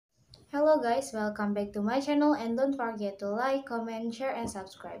Hello guys, welcome back to my channel and don't forget to like, comment, share and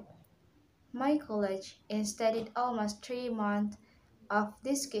subscribe. My college studied almost 3 months of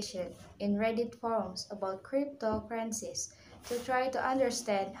discussion in Reddit forums about cryptocurrencies to try to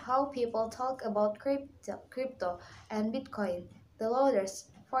understand how people talk about crypto and Bitcoin. The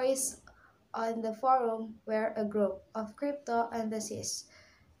loudest voice on the forum were a group of crypto enthusiasts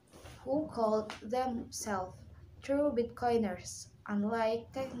who called themselves true Bitcoiners.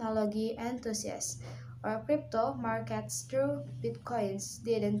 Unlike technology enthusiasts or crypto markets, true Bitcoins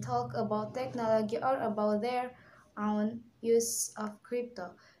didn't talk about technology or about their own use of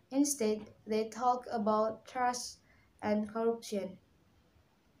crypto. Instead, they talk about trust and corruption.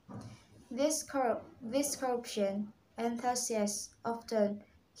 This corruption enthusiasts often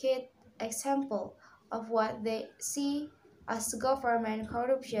cite example of what they see as government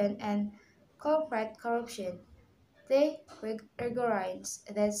corruption and corporate corruption. They recognize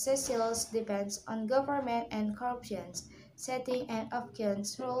that socials depends on government and corruptions, setting and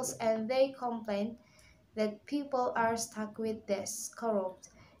against rules, and they complain that people are stuck with these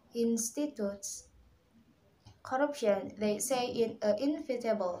corrupt institutes. Corruption, they say, is an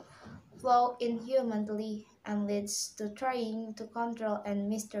inevitable flaw in humanity and leads to trying to control and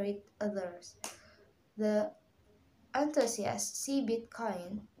mistreat others. The enthusiasts see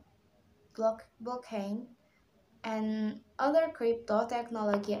Bitcoin, blockchain, and other crypto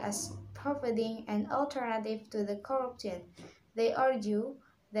technology as providing an alternative to the corruption. They argue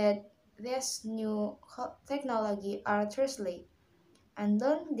that these new technology are trustly and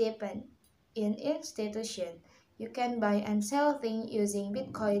don't depend in institution. You can buy and sell things using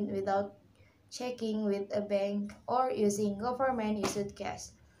Bitcoin without checking with a bank or using government-issued cash.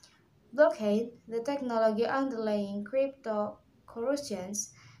 Blockchain, the technology underlying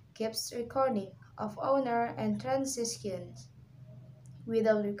cryptocurrencies, keeps recording of owner and transactions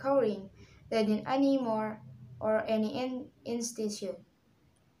without recording that in any more or any institution.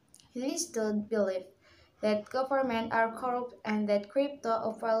 This still believe that government are corrupt and that crypto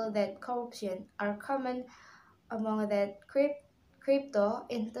offer that corruption are common among that crypto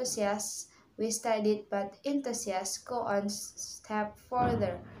enthusiasts we studied, but enthusiasts go on step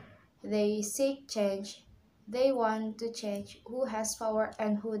further. They seek change. They want to change who has power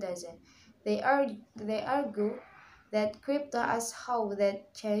and who doesn't. They argue that crypto as how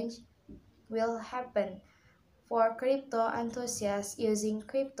that change will happen. For crypto enthusiasts, using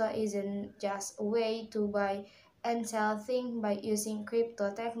crypto isn't just a way to buy and sell things by using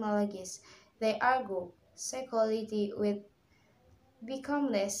crypto technologies. They argue security will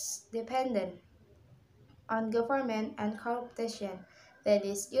become less dependent on government and corruption. That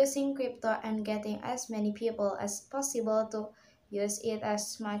is, using crypto and getting as many people as possible to use it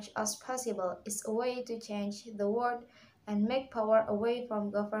as much as possible is a way to change the world and make power away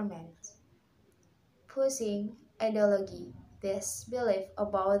from government. Pushing ideology. This belief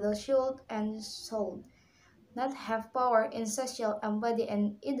about the should and should not have power in social embody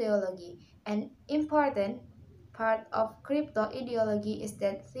and ideology. An important part of crypto ideology is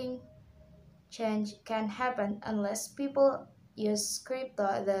that thing change can happen unless people use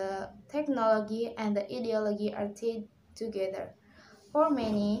crypto. The technology and the ideology are tied together. For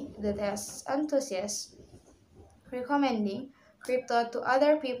many, the test enthusiasts, recommending crypto to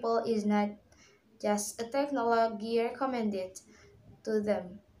other people is not just a technology recommended to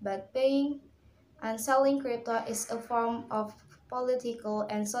them, but buying and selling crypto is a form of political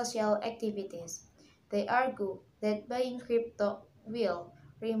and social activities. They argue that buying crypto will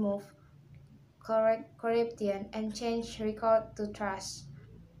remove corruption and change record to trust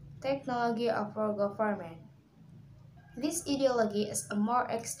technology over government. This ideology is a more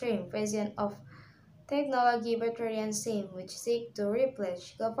extreme version of technology vegetarianism, which seek to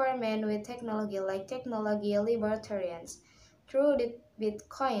replace government with technology like technology libertarians. Through the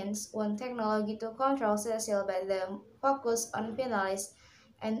Bitcoins want technology to control social, but they focus on penalize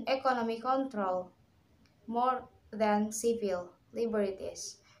and economic control more than civil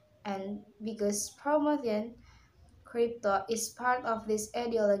liberties. And because promotion crypto is part of this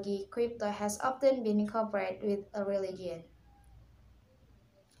ideology, crypto has often been incorporated with a religion.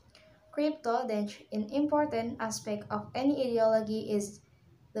 Crypto, then, an important aspect of any ideology is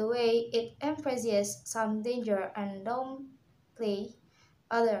the way it emphasizes some danger and downplay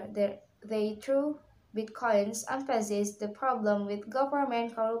other. They through Bitcoins emphasize the problem with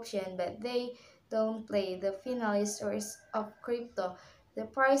government corruption, but they don't play the finalist risk of crypto. The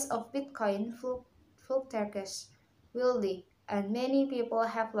price of Bitcoin fluctuates wildly, and many people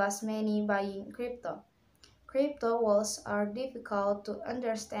have lost money buying crypto. Crypto walls are difficult to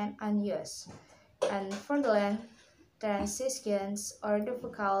understand and use. And furthermore, transactions are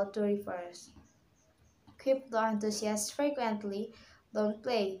difficult to reverse. Crypto enthusiasts frequently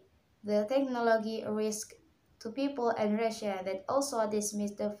downplay the technology risk to people in Russia that also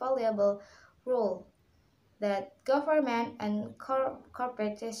dismiss the valuable role that government and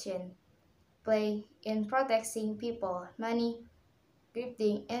corporation play in protecting people, money,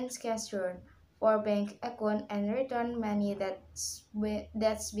 gifting infrastructure for bank account and return money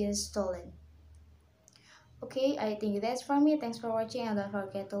that's been stolen. Okay, I think that's from me. Thanks for watching and don't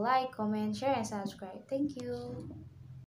forget to like, comment, share, and subscribe. Thank you.